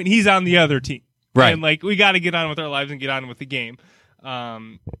some point he's on the other team, right? And like we got to get on with our lives and get on with the game.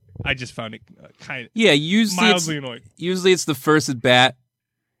 I just found it kind of mildly annoying. Usually it's the first at bat.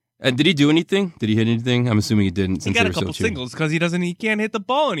 And did he do anything? Did he hit anything? I'm assuming he didn't. He got a couple singles because he can't hit the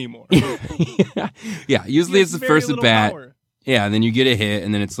ball anymore. Yeah, usually it's the first at bat. Yeah, and then you get a hit,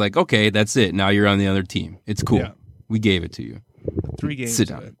 and then it's like, okay, that's it. Now you're on the other team. It's cool. Yeah. We gave it to you. 3 games. Sit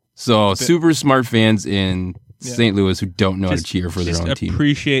down. So super smart fans in St. Louis who don't know how to cheer for their own team.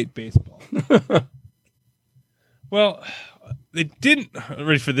 Appreciate baseball. Well, they didn't.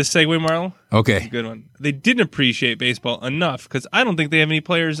 Ready for this segue, Marlon? Okay. Good one. They didn't appreciate baseball enough because I don't think they have any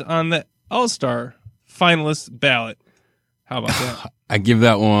players on the All-Star finalist ballot. How about that? I give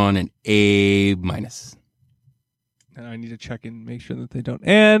that one an A-. And I need to check and make sure that they don't.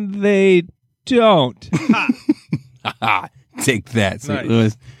 And they don't. Take that, St.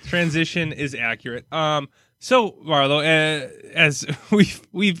 Louis. Transition is accurate. So, Marlo, as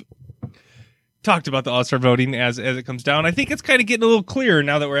we've talked about the All-Star voting as it comes down, I think it's kind of getting a little clearer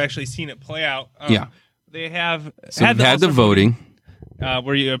now that we're actually seeing it play out. Yeah. They have had the voting.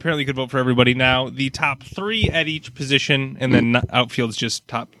 where you apparently could vote for everybody. Now, the top 3 at each position, and then outfield's just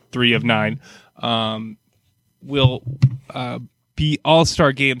top 3 of 9, will be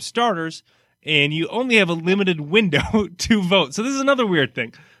All-Star Game starters, and you only have a limited window to vote. So this is another weird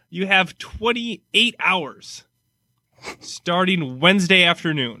thing. You have 28 hours starting Wednesday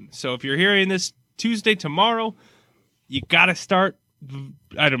afternoon. So if you're hearing this Tuesday, tomorrow, you got to start.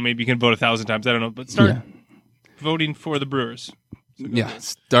 I don't know, maybe you can vote 1,000 times. I don't know, but start voting for the Brewers. So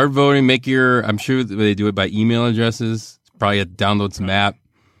start voting. I'm sure they do it by email addresses. Probably have to download some app.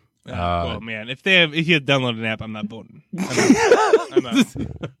 Well, man, if you had downloaded an app, I'm not voting. I'm not.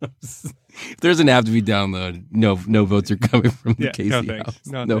 If there's an app to be downloaded, no votes are coming from the Casey no thanks. house.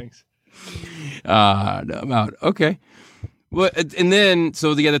 No thanks. No, I'm out. Okay. Well, and then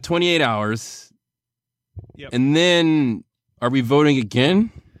so they got the 28 hours. Yep. And then are we voting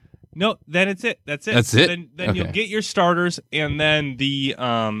again? No, then it's it. That's it. That's it. Then Okay. you'll get your starters, and then the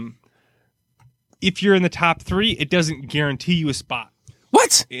if you're in the top 3, it doesn't guarantee you a spot.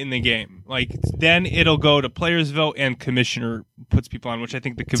 What? In the game. Like, then it'll go to players vote and commissioner puts people on, which I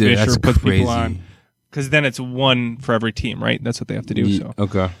think the commissioner puts people on. Because then it's 1 for every team, right? That's what they have to do. So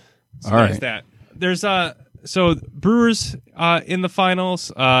okay. So all there's right. that. There's so Brewers in the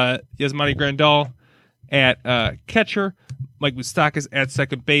finals, Yasmani Grandal at catcher, Mike Moustakas at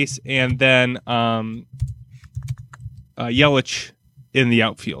second base, and then Yelich in the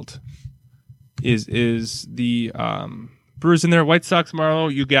outfield is the Brewers in there. White Sox,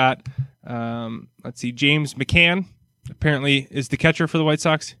 Marlo, you got let's see, James McCann apparently is the catcher for the White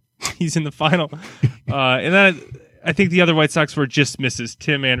Sox. He's in the final. And then I think the other White Sox were just misses.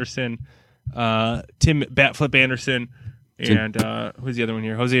 Tim Anderson, Tim Batflip Anderson, and who's the other one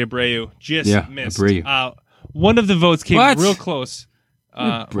here? Jose Abreu just missed. Abreu. One of the votes came real close.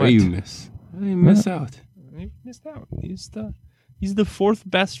 Abreu miss. How did he miss out? He missed out. He's the 4th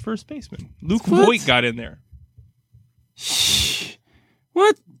best first baseman. Luke Voigt got in there.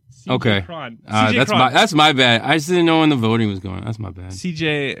 What? CJ Okay. Cron. That's my bad. I just didn't know when the voting was going. That's my bad.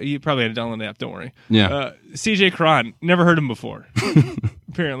 CJ, you probably had to download the app. Don't worry. Yeah. CJ Cron, never heard him before.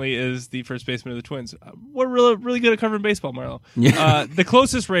 Apparently, is the first baseman of the Twins. We're really good at covering baseball, Marlo. Yeah. The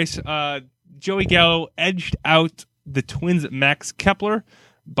closest race, Joey Gallo edged out the Twins' Max Kepler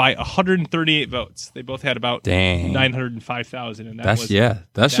by 138 votes. They both had about 905,000, and that's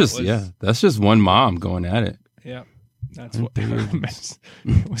just one mom going at it. Yeah. That's what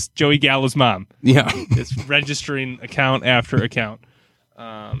it was. Joey Gallo's mom. Yeah. It's registering account after account.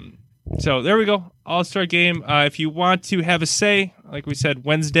 So there we go. All-Star Game. If you want to have a say, like we said,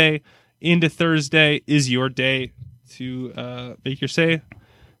 Wednesday into Thursday is your day to make your say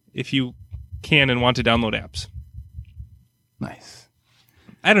if you can and want to download apps. Nice.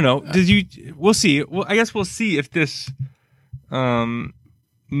 I don't know. We'll see. Well, I guess we'll see if this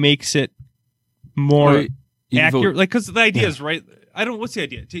makes it more accurate. Like, because the idea is right. What's the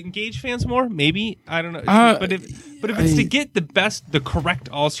idea? To engage fans more? Maybe. I don't know. But if it's to get the correct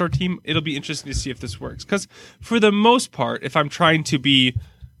All-Star team, it'll be interesting to see if this works. Because for the most part, if I'm trying to be,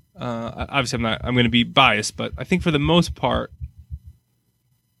 obviously I'm going to be biased, but I think for the most part,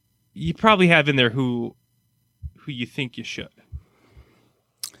 you probably have in there who you think you should.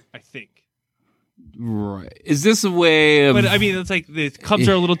 I think. Right. Is this a way of... But, I mean, it's like the Cubs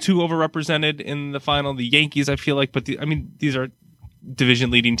are a little too overrepresented in the final. The Yankees, I feel like, but these are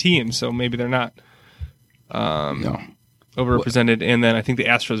division-leading teams, so maybe they're not overrepresented. And then I think the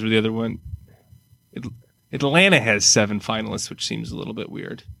Astros were the other one. Atlanta has 7 finalists, which seems a little bit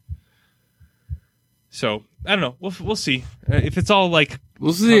weird. So, I don't know. We'll see. If it's all like...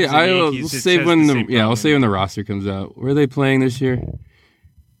 We'll see. Yankees, we'll save when the roster comes out. Where are they playing this year?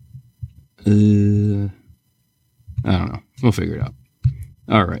 I don't know. We'll figure it out.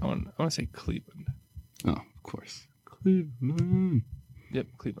 All right. I want to say Cleveland. Oh, of course. Cleveland. Yep,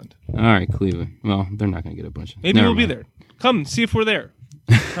 Cleveland. All right, Cleveland. Well, they're not going to get a bunch of... Maybe we'll be there. Come, see if we're there.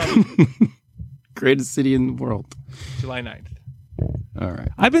 Greatest city in the world. July 9th. All right.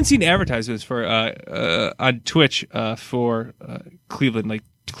 I've been seeing advertisements for on Twitch for Cleveland, like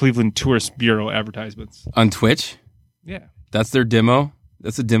Cleveland Tourist Bureau advertisements. On Twitch? Yeah. That's their demo?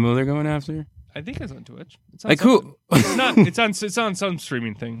 That's a demo they're going after? I think it's on Twitch. It's on like who? It's not. It's on some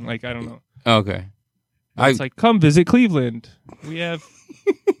streaming thing. Like, I don't know. Okay. It's like, come visit Cleveland. We have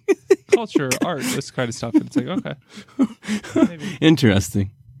culture, art, this kind of stuff. And it's like, okay. Maybe.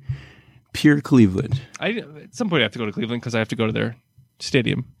 Interesting. Pure Cleveland. At some point I have to go to Cleveland because I have to go to their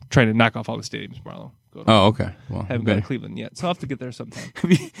stadium. Trying to knock off all the stadiums, Marlo. Oh, okay. Well, haven't been to Cleveland yet, so I'll have to get there sometime.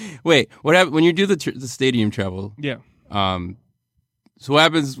 Wait, what happened when you do the stadium travel? Yeah. So what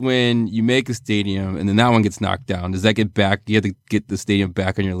happens when you make a stadium and then that one gets knocked down? Does that get back? You have to get the stadium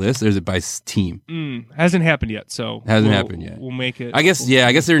back on your list, or is it by team? Hasn't happened yet. So happened yet. We'll make it. I guess. Yeah.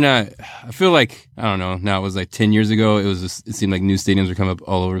 I guess they're not. I feel like I don't know. Now it was like 10 years ago. It seemed like new stadiums were coming up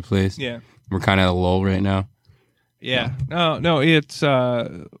all over the place. Yeah. We're kind of at a lull right now. Yeah. No. It's.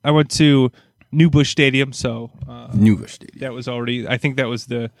 I went to New Busch Stadium. So New Busch Stadium. That was already. I think that was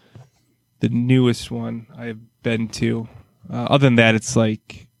the newest one I've been to. Other than that, it's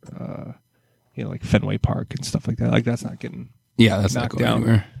like. Like Fenway Park and stuff like that. Like that's not getting that's not going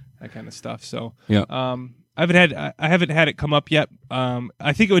anywhere. That kind of stuff. So yeah, I haven't had it come up yet.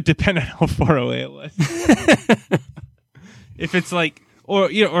 I think it would depend on how far away it was. If it's like, or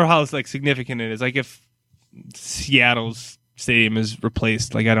how like significant it is. Like if Seattle's stadium is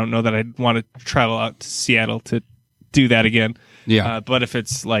replaced, like I don't know that I'd want to travel out to Seattle to do that again. Yeah, but if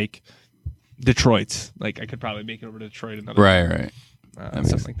it's like Detroit's, like I could probably make it over to Detroit another right.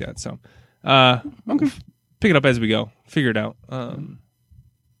 Something like that. So I'm gonna pick it up as we go, figure it out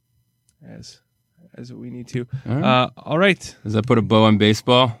as we need to. All right. Does that put a bow on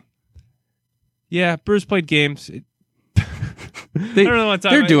baseball? Yeah, Brewers played games. I don't know what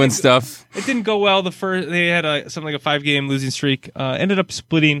time. They're doing stuff. It didn't go well. They had something like a 5-game losing streak. Ended up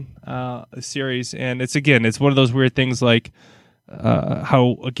splitting a series, and it's one of those weird things like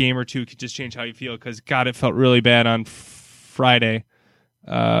how a game or two could just change how you feel. Because God, it felt really bad on Friday.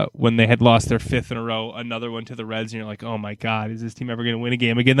 When they had lost their 5th in a row, another one to the Reds, and you're like, oh my God, is this team ever going to win a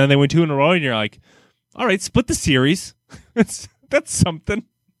game again? Then they win 2 in a row, and you're like, all right, split the series. That's something.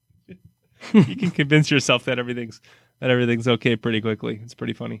 You can convince yourself that everything's okay pretty quickly. It's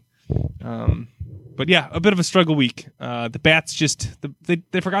pretty funny. But yeah, a bit of a struggle week. The bats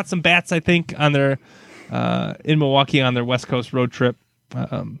they forgot some bats, I think, on their in Milwaukee on their West Coast road trip.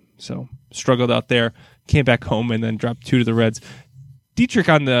 So struggled out there, came back home, and then dropped 2 to the Reds. Dietrich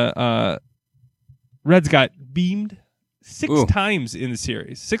on the Reds got beamed 6 times in the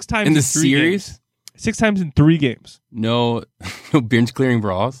series. 6 times in the series? Games. 6 times in 3 games. No bench clearing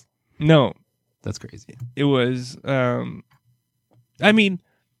brawls? No. That's crazy. It was, I mean,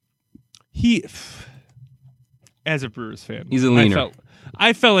 he, as a Brewers fan, he's a leaner.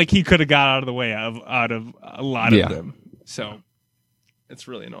 I felt like he could have got out of the way out of a lot of them. So it's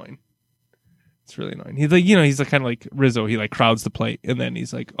really annoying. It's really annoying. He's like, he's like kind of like Rizzo. He like crowds the plate, and then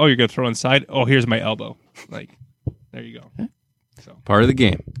he's like, "Oh, you're gonna throw inside? Oh, here's my elbow." Like, there you go. So part of the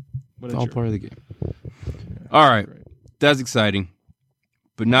game. It's all part of the game. Yeah, all right, that's exciting,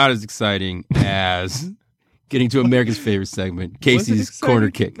 but not as exciting as getting to America's favorite segment, Casey's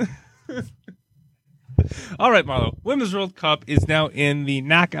Corner Kick. All right, Marlo. Women's World Cup is now in the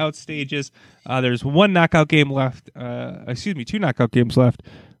knockout stages. There's 1 knockout game left. 2 knockout games left.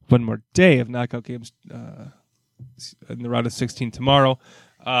 One more day of knockout games in the round of 16 tomorrow.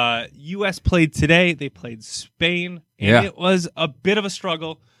 U.S. played today. They played Spain, and it was a bit of a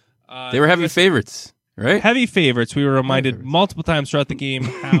struggle. They were heavy favorites, right? Heavy favorites. We were reminded multiple times throughout the game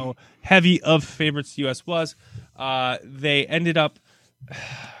how heavy of favorites the U.S. was. They ended up...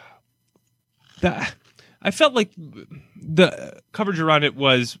 I felt like the coverage around it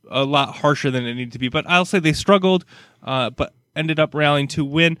was a lot harsher than it needed to be, but I'll say they struggled, but ended up rallying to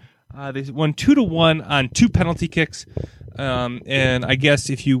win. They won 2-1 on 2 penalty kicks. And I guess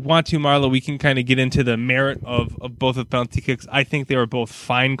if you want to, Marlo, we can kind of get into the merit of both of the penalty kicks. I think they were both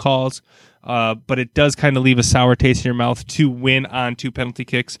fine calls, but it does kind of leave a sour taste in your mouth to win on 2 penalty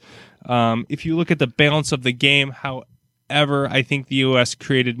kicks. If you look at the balance of the game, however, I think the U.S.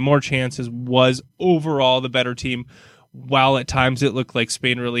 created more chances, was overall the better team, while at times it looked like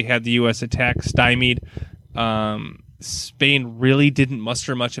Spain really had the U.S. attack stymied. Spain really didn't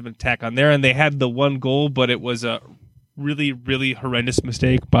muster much of an attack on there, and they had the 1 goal, but it was a really, really horrendous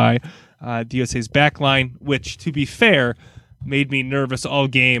mistake by the USA's back line, which, to be fair, made me nervous all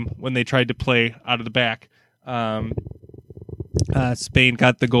game when they tried to play out of the back. Spain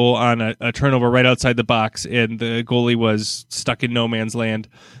got the goal on a turnover right outside the box, and the goalie was stuck in no man's land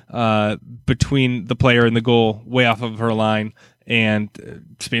between the player and the goal, way off of her line,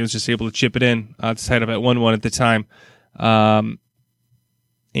 and Spain was just able to chip it in. It's tied up at 1-1 at the time.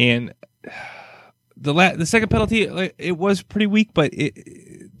 And the second penalty, it was pretty weak, but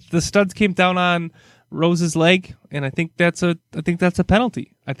the studs came down on Rose's leg, and I think that's a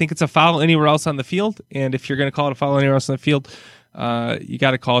penalty. I think it's a foul anywhere else on the field, and if you're going to call it a foul anywhere else on the field, you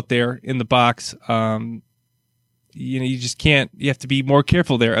got to call it there in the box. You just can't. You have to be more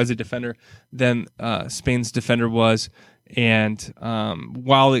careful there as a defender than Spain's defender was. And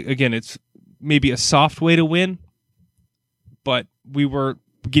while again, it's maybe a soft way to win, but we were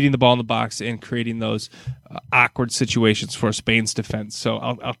getting the ball in the box and creating those awkward situations for Spain's defense. So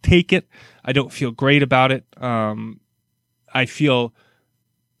I'll take it. I don't feel great about it. I feel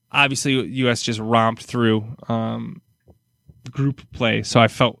obviously U.S. just romped through group play, so I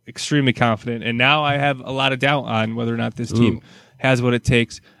felt extremely confident. And now I have a lot of doubt on whether or not this team has what it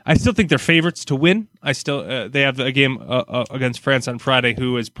takes. I still think they're favorites to win. I still they have a game against France on Friday,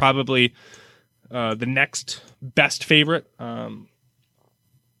 who is probably the next best favorite.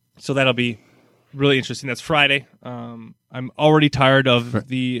 So that'll be really interesting. That's Friday. I'm already tired of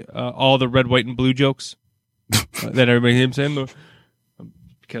the all the red, white, and blue jokes that everybody keeps saying,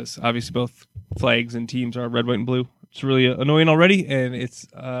 because obviously both flags and teams are red, white, and blue. It's really annoying already, and it's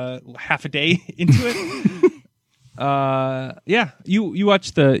half a day into it. Yeah, you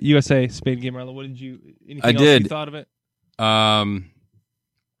watched the USA Spain game, Marlon. What did you? Anything else you thought of it?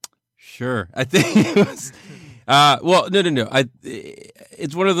 Sure. I think it was. Well, no.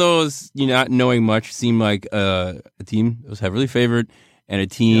 It's one of those, not knowing much, seemed like a team that was heavily favored, and a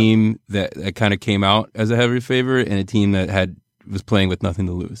team that kind of came out as a heavy favorite, and a team that was playing with nothing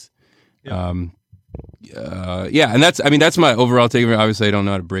to lose. And that's my overall takeaway. Obviously, I don't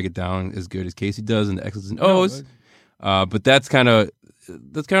know how to break it down as good as Casey does in the X's and O's, but that's kind of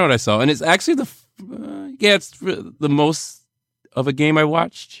what I saw, and it's actually it's the most of a game I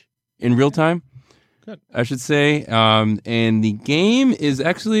watched in real time. Good. I should say, and the game is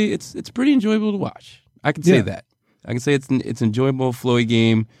actually it's pretty enjoyable to watch. I can say that. I can say it's enjoyable, flowy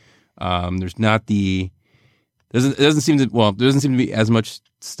game. There's not there doesn't seem to be as much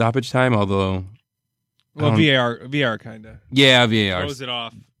stoppage time, although. Well, VAR kind of. Yeah, VAR throws it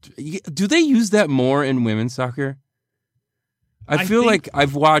off. Do they use that more in women's soccer? I feel like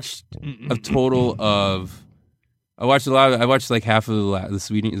I've watched a total of. I watched like half of the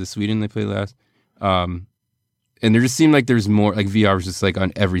Sweden they played last. And there just seemed like there's more, like VR was just like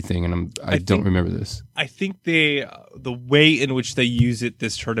on everything, and I don't remember this. I think the way in which they use it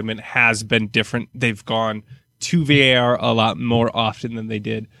this tournament has been different. They've gone to VAR a lot more often than they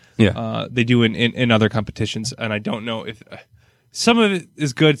did. Yeah, they do in other competitions, and I don't know if some of it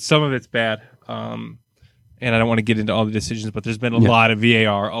is good, some of it's bad. And I don't want to get into all the decisions, but there's been a lot of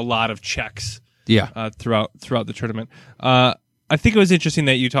VAR, a lot of checks. Throughout the tournament. I think it was interesting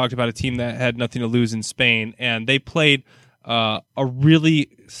that you talked about a team that had nothing to lose in Spain, and they played a really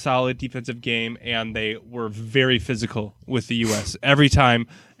solid defensive game, and they were very physical with the U.S. Every time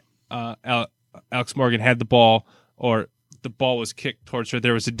Alex Morgan had the ball or the ball was kicked towards her,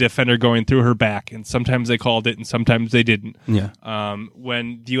 there was a defender going through her back, and sometimes they called it and sometimes they didn't.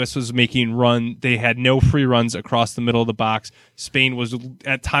 When the U.S. was making they had no free runs across the middle of the box. Spain was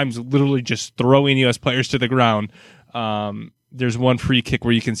at times literally just throwing U.S. players to the ground. There's one free kick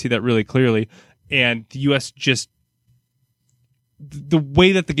where you can see that really clearly, and the U.S. the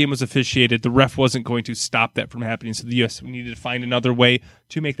way that the game was officiated, the ref wasn't going to stop that from happening, so the U.S. needed to find another way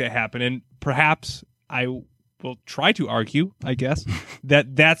to make that happen, and perhaps I will try to argue, I guess,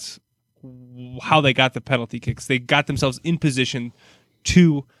 that's how they got the penalty kicks. They got themselves in position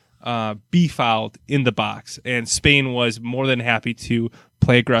to be fouled in the box, and Spain was more than happy to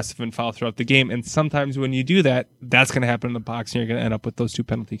play aggressive and foul throughout the game. And sometimes when you do that, that's going to happen in the box, and you're going to end up with those 2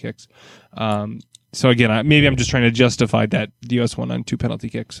 penalty kicks. So again, maybe I'm just trying to justify that the U.S. won on 2 penalty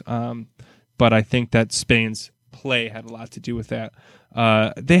kicks. But I think that Spain's play had a lot to do with that.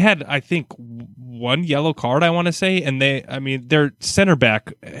 They had, I think, 1 yellow card, I want to say, and their center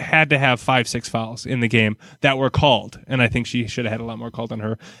back had to have 5-6 fouls in the game that were called, and I think she should have had a lot more called on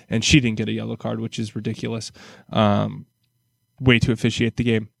her, and she didn't get a yellow card, which is ridiculous. Way to officiate the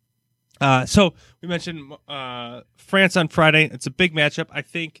game. So we mentioned France on Friday. It's a big matchup. I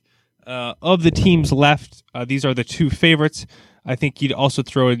think of the teams left, these are the 2 favorites. I think you'd also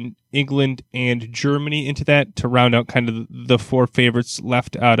throw in England and Germany into that to round out kind of the 4 favorites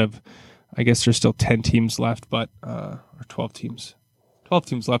left out of, I guess there's still 10 teams left, but or 12 teams. 12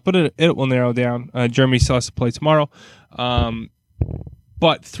 teams left, but it will narrow down. Germany still has to play tomorrow.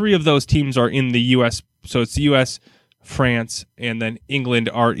 But 3 of those teams are in the U.S., so it's the U.S., France, and then England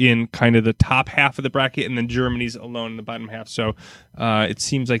are in kind of the top half of the bracket, and then Germany's alone in the bottom half. So it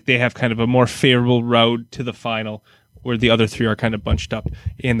seems like they have kind of a more favorable road to the final, where the other 3 are kind of bunched up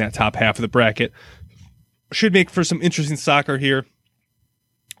in that top half of the bracket. Should make for some interesting soccer here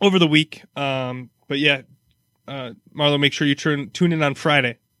over the week. But yeah, Marlo, make sure you tune in on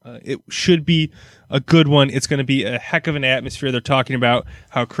Friday. It should be a good one. It's going to be a heck of an atmosphere. They're talking about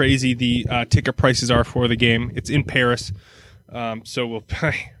how crazy the ticket prices are for the game. It's in Paris. So we'll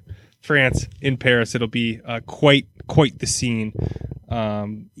play France in Paris. It'll be quite the scene.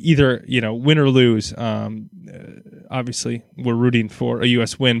 Either, win or lose. obviously we're rooting for a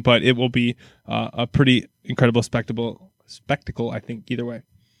U.S. win, but it will be a pretty incredible spectacle, I think, either way.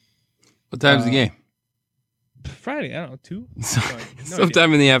 What time's the game? Friday, I don't know, 2?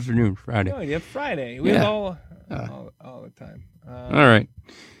 Sometime in the afternoon, Friday. No idea. Friday. We have all the time. All right.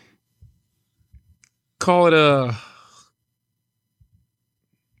 Call it a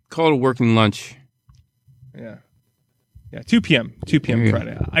working lunch. Yeah. 2 p.m. 2 p.m.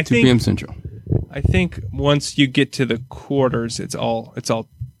 Friday. 2 p.m. Central. I think once you get to the quarters, it's all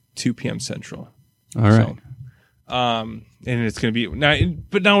 2 p.m. Central. All right. So, and it's going to be now.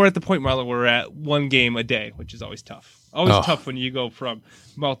 But now we're at the point, Marlon, where we're at one game a day, which is always tough. Tough when you go from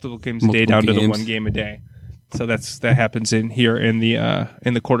multiple games a day down to the one game a day. So that happens in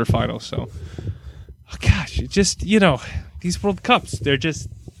the quarterfinals. So, gosh, it just these World Cups, they're just.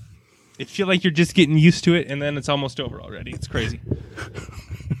 It feel like you're just getting used to it, and then it's almost over already. It's crazy.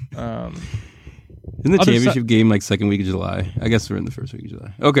 Isn't the championship game like second week of July? I guess we're in the first week of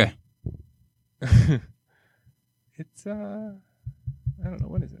July. Okay. It's I don't know,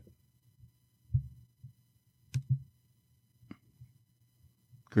 when is it?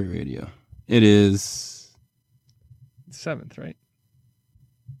 Great radio. It is 7th, right?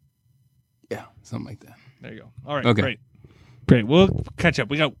 Yeah, something like that. There you go. All right, okay. Great. We'll catch up.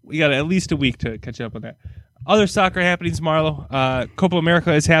 We got at least a week to catch up on that. Other soccer happenings, Marlo. Copa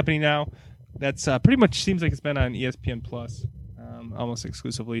America is happening now. That's pretty much seems like it's been on ESPN Plus, almost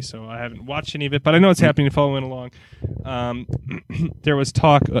exclusively. So I haven't watched any of it, but I know it's happening. Following along, there was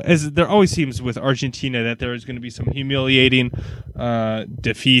talk, as there always seems with Argentina, that there is going to be some humiliating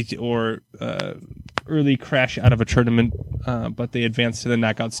defeat or early crash out of a tournament, but they advanced to the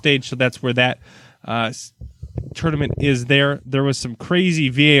knockout stage. So that's where that tournament is there. There was some crazy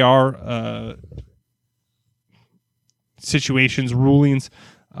VAR situations, rulings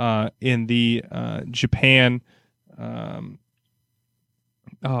in the Japan. Who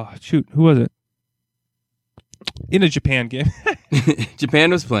was it? In a Japan game.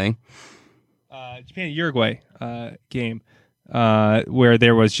 Japan was playing. Japan-Uruguay game where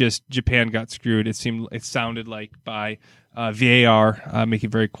there was just Japan got screwed. It sounded like by VAR, make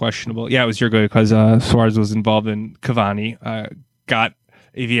it very questionable. Yeah, it was Uruguay because Suarez was involved in Cavani, got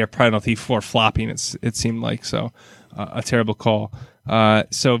a VAR penalty for flopping. It seemed like so a terrible call.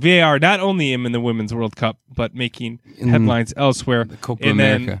 So VAR not only in the Women's World Cup, but making headlines elsewhere. The Copa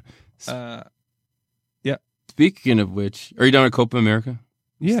America. Yeah. Speaking of which, are you done with Copa America?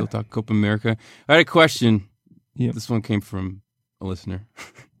 Yeah. Still talk Copa America. I had a question. Yeah. This one came from a listener.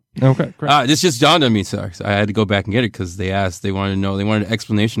 Okay, great. This just dawned on me, sorry. So I had to go back and get it because they wanted an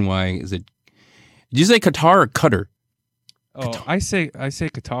explanation why is it. Did you say Qatar or Qatar? Oh, Qatar. I say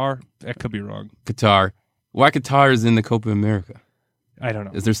Qatar. That could be wrong. Qatar. Why Qatar is in the Copa America? I don't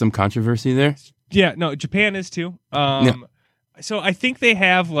know. Is there some controversy there? Yeah, no, Japan is too. So I think they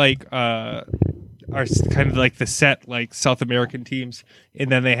have are kind of like the set like South American teams, and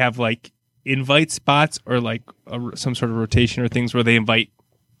then they have like invite spots or like some sort of rotation or things where they invite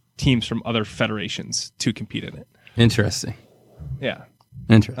teams from other federations to compete in it. Interesting. Yeah.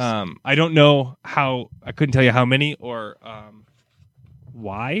 Interesting. I don't know I couldn't tell you how many or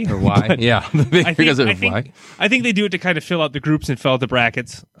why. Or why. Yeah. I think they do it to kind of fill out the groups and fill out the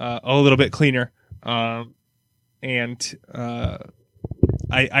brackets a little bit cleaner. I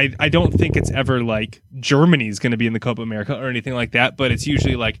don't think it's ever like Germany's going to be in the Copa America or anything like that, but it's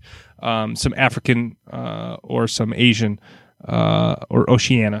usually like some African or some Asian or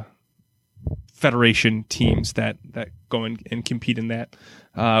Oceania federation teams that go and compete in that,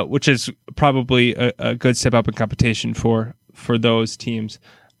 which is probably a good step up in competition for those teams,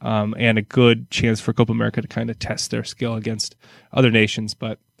 and a good chance for Copa America to kind of test their skill against other nations.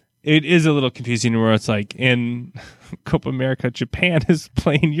 But it is a little confusing where it's like in Copa America, Japan is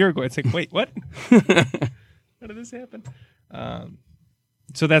playing Uruguay. It's like, wait, what? How did this happen?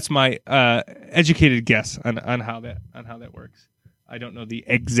 So that's my educated guess on how that works. I don't know the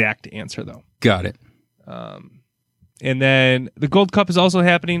exact answer though. Got it. And then the Gold Cup is also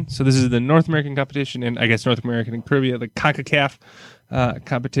happening. So this is the North American competition, and I guess North American and Caribbean, the CONCACAF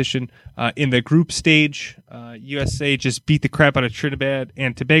competition. In the group stage, USA just beat the crap out of Trinidad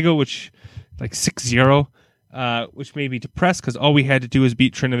and Tobago, which like 6-0, which made me depressed because all we had to do was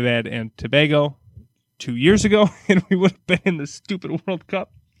beat Trinidad and Tobago 2 years ago, and we would have been in the stupid World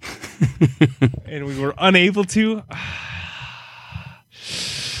Cup. And we were unable to.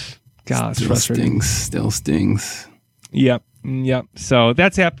 God, it's frustrating. Still stings. Yep. So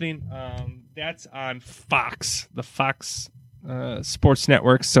that's happening. That's on Fox, the Fox Sports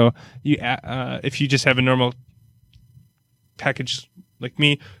Network. So you, if you just have a normal package like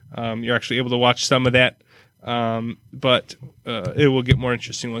me, you're actually able to watch some of that But it will get more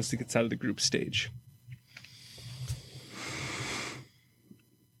interesting once it gets out of the group stage.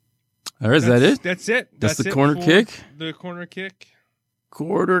 All right, is that it? That's it. That's the it corner for kick? The corner kick.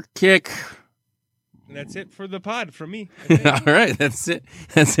 Quarter kick. And that's it for the pod from me. All right, that's it.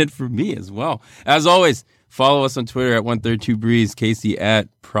 That's it for me as well. As always, follow us on Twitter at 132breeze, Casey at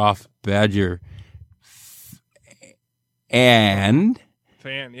Prof Badger, and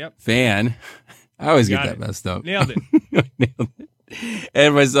Fan. I always get that messed up. Nailed it. Nailed it.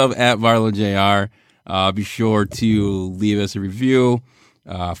 And myself at Marlo Jr. Be sure to leave us a review.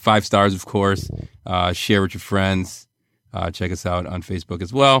 5 stars, of course. Share with your friends. Check us out on Facebook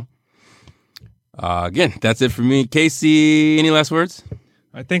as well. Again, that's it for me. Casey, any last words? All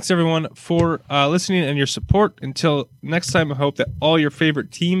right, thanks, everyone, for listening and your support. Until next time, I hope that all your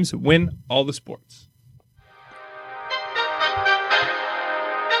favorite teams win all the sports.